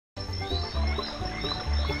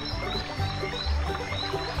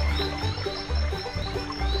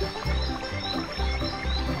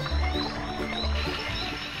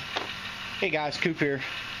Hey guys, Coop here.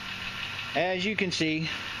 As you can see,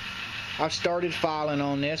 I've started filing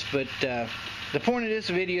on this, but the point of this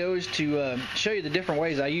video is to show you the different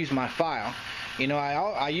ways I use my file. You know,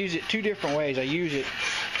 I use it two different ways. I use it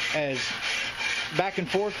as back and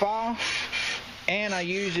forth file, and I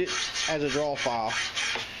use it as a draw file.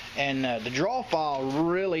 And the draw file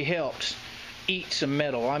really helps eat some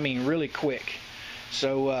metal. I mean, really quick.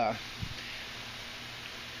 So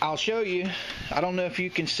I'll show you. I don't know if you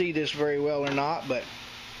can see this very well or not, but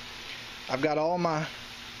I've got all my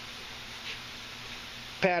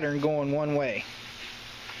pattern going one way.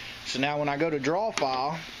 So now when I go to draw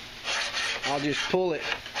file, I'll just pull it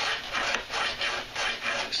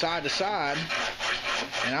side to side,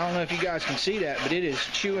 and I don't know if you guys can see that, but it is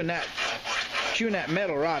chewing that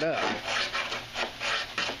metal right up.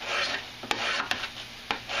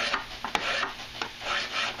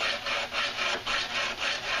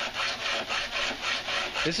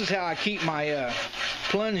 This is how I keep my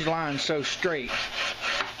plunge line so straight,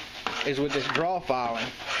 is with this draw filing.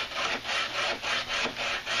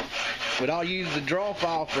 But I'll use the draw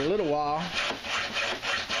file for a little while.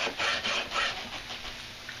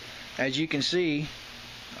 As you can see,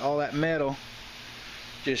 all that metal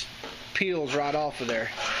just peels right off of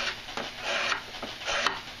there.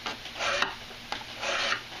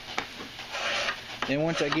 Then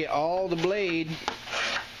once I get all the blade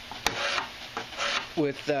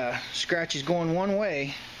with scratches going one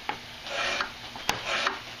way,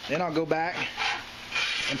 then I'll go back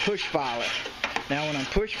and push file it. Now when I'm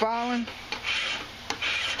push filing,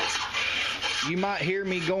 you might hear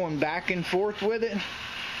me going back and forth with it,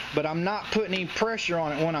 but I'm not putting any pressure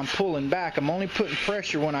on it when I'm pulling back. I'm only putting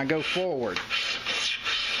pressure when I go forward.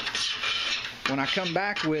 When I come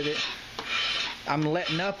back with it, I'm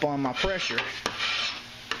letting up on my pressure.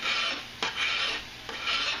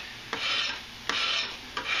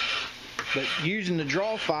 But using the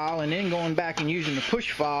draw file and then going back and using the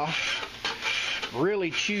push file really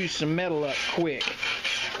chews some metal up quick.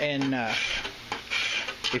 And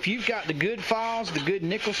if you've got the good files, the good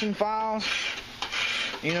Nicholson files,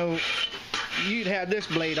 you know, you'd have this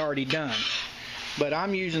blade already done. But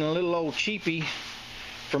I'm using a little old cheapie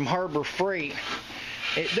from Harbor Freight.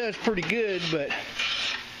 It does pretty good, but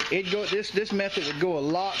this method would go a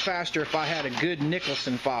lot faster if I had a good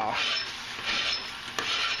Nicholson file.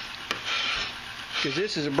 Because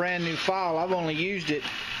this is a brand new file. I've only used it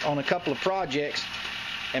on a couple of projects,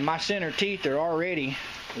 and my center teeth are already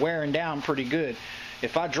wearing down pretty good.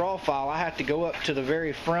 If I draw file, I have to go up to the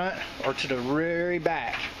very front or to the very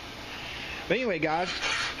back. But anyway, guys,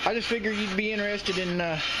 I just figured you'd be interested in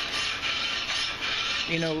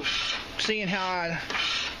you know, seeing how I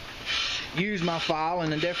use my file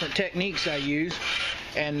and the different techniques I use.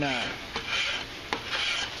 And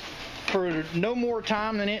for no more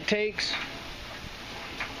time than it takes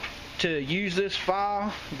to use this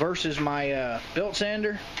file versus my belt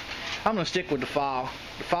sander, I'm going to stick with the file.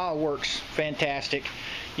 The file works fantastic.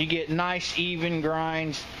 You get nice even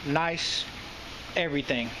grinds, nice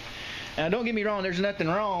everything. Now don't get me wrong, there's nothing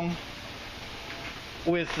wrong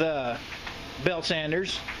with belt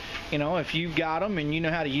sanders. You know, if you've got them and you know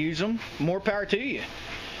how to use them, more power to you.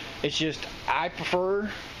 It's just I prefer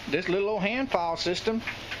this little old hand file system.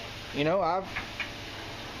 You know, I've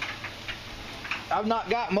not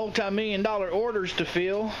got multi-million-dollar orders to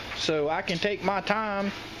fill, so I can take my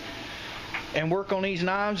time and work on these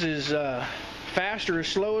knives as fast or as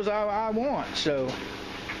slow as I want. So,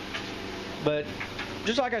 but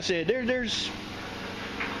just like I said, there's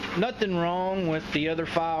nothing wrong with the other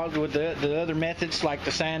files, with the other methods like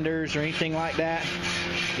the sanders or anything like that.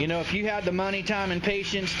 You know, if you had the money, time, and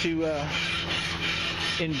patience to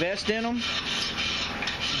invest in them,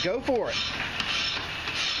 go for it.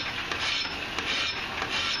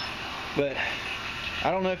 But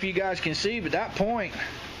I don't know if you guys can see, but that point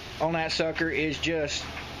on that sucker is just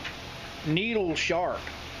needle sharp,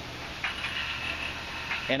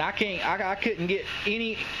 and I couldn't get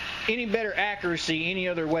any better accuracy any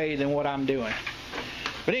other way than what I'm doing.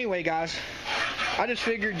 But anyway, guys, I just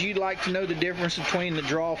figured you'd like to know the difference between the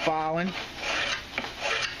draw filing,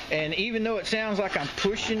 and even though it sounds like I'm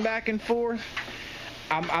pushing back and forth,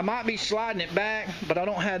 I might be sliding it back, but I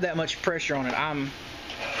don't have that much pressure on it. I'm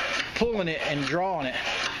pulling it and drawing it.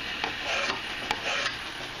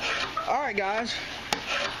 Alright, guys,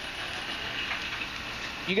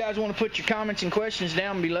 you guys want to put your comments and questions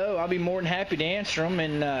down below, I'll be more than happy to answer them.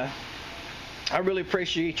 And I really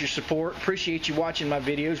appreciate your support, appreciate you watching my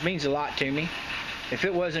videos. It means a lot to me. If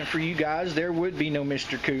it wasn't for you guys, there would be no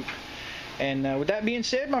Mr. Coop. And with that being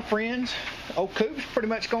said, my friends, old Coop's pretty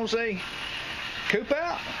much gonna say Coop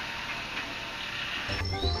out.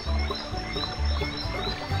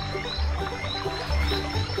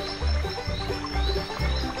 Bye.